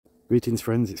Greetings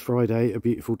friends, it's Friday, a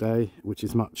beautiful day, which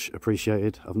is much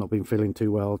appreciated. I've not been feeling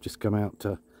too well, just come out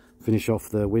to finish off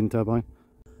the wind turbine.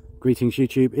 Greetings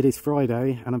YouTube, it is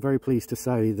Friday and I'm very pleased to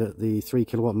say that the 3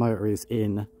 kilowatt motor is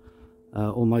in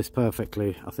almost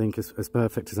perfectly. I think as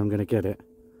perfect as I'm going to get it.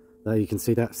 There you can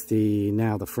see that's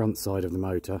now the front side of the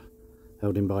motor,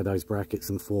 held in by those brackets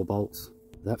and 4 bolts.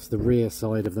 That's the rear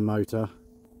side of the motor,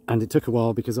 and it took a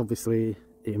while because obviously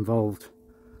it involved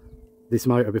this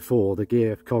motor before. The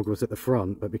gear cog was at the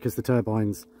front, but because the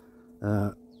turbine's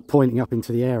pointing up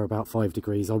into the air about 5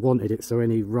 degrees, I wanted it so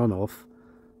any runoff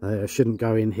shouldn't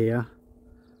go in here.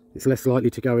 It's less likely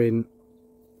to go in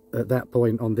at that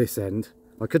point on this end.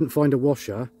 I couldn't find a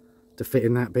washer to fit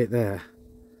in that bit there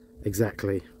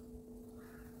exactly,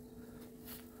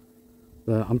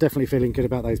 but I'm definitely feeling good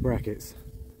about those brackets.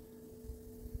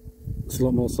 It's a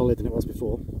lot more solid than it was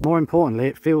before. More importantly,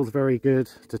 it feels very good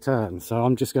to turn, so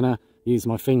I'm just going to use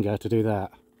my finger to do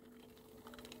that.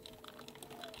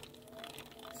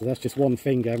 So that's just one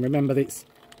finger, and remember that it's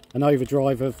an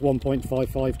overdrive of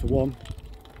 1.55 to 1.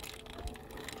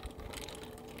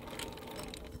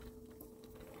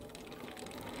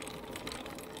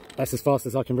 That's as fast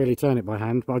as I can really turn it by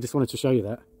hand, but I just wanted to show you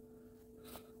that.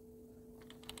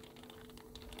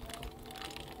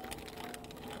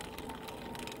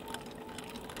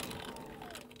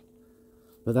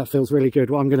 But that feels really good.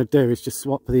 What I'm going to do is just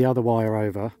swap the other wire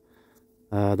over,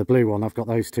 the blue one. I've got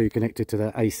those two connected to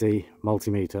the AC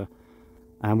multimeter,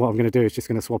 and what I'm going to do is just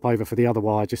going to swap over for the other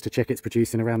wire just to check it's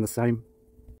producing around the same.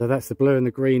 So that's the blue and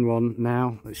the green one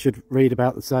now. It should read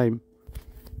about the same.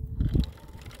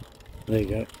 There you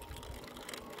go.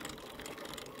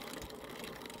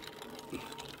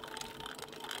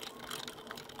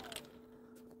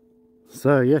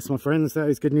 So yes, my friends, that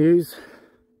is good news.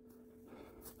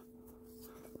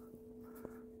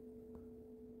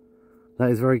 That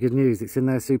is very good news. It's in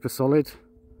there super solid.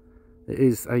 It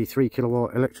is a 3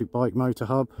 kilowatt electric bike motor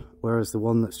hub, whereas the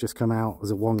one that's just come out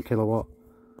is a 1 kilowatt.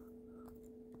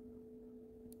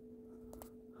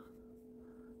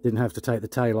 Didn't have to take the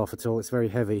tail off at all. It's very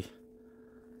heavy,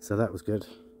 so that was good.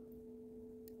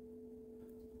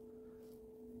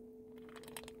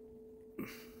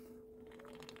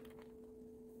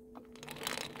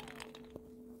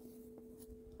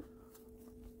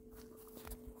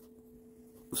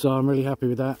 So I'm really happy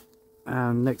with that,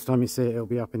 and next time you see it, it'll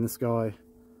be up in the sky,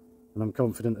 and I'm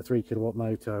confident the 3 kilowatt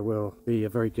motor will be a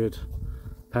very good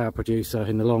power producer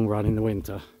in the long run in the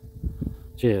winter.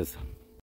 Cheers.